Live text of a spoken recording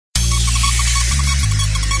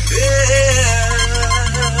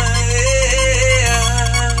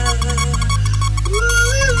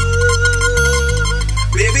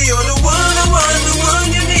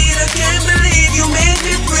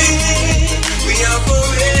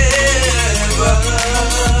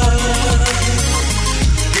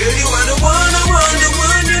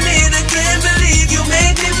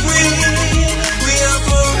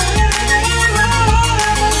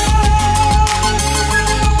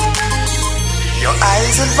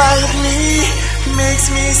eyes invite me, makes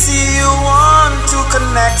me see you want to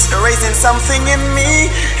connect. Raising something in me,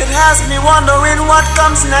 it has me wondering what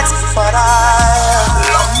comes next. But I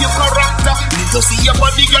love your character. Need to see your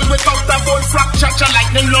body, girl, without a bone fracture.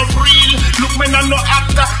 Lightning love real. Look, me no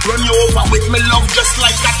actor. Run you over with me love just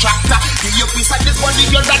like a tractor. Give you piece of this body,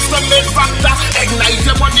 girl, that's the main factor. Ignite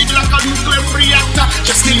your body like a nuclear reactor.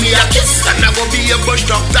 Just give me a kiss and I will be a bush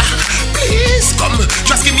doctor. Please come,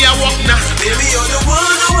 just give me a walk now. Baby, you're the one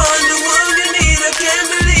you need. I can't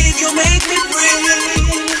believe you make me breathe.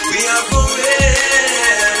 We are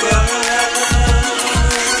forever.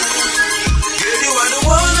 Girl, you are the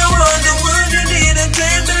one you need. I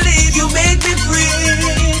can't believe you make me breathe.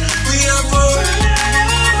 We are forever.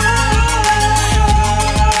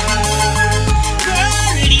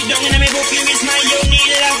 Girl, deep down in my book, you is my only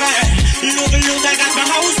lover. Look, I got my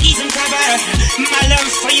house keys and cover. My love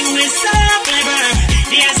for you is so clever.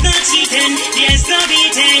 There's no cheating, there's no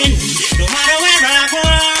beating. No matter where I go,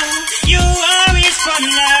 you always fun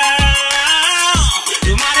love.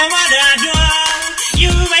 No matter what I do,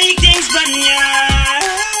 you make things fun, yeah.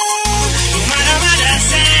 No matter what I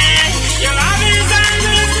say, your love is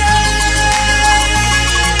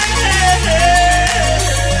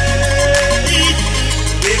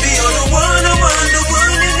Baby, you're the one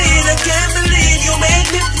you need. I can't believe you make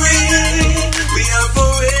me breathe. We are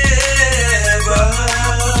forever.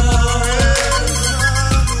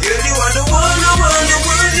 Girl, you are the one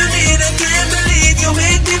you need. I can't believe you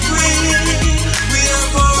make me breathe. We are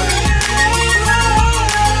forever.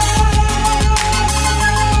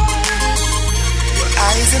 Your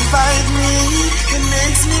eyes invite me. It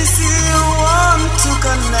makes me see you want to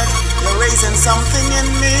connect. You're raising something in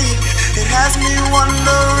me. It has me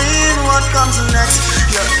wondering what comes next.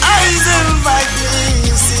 Your eyes invite me.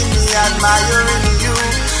 You see me admiring you.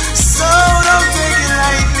 So don't take it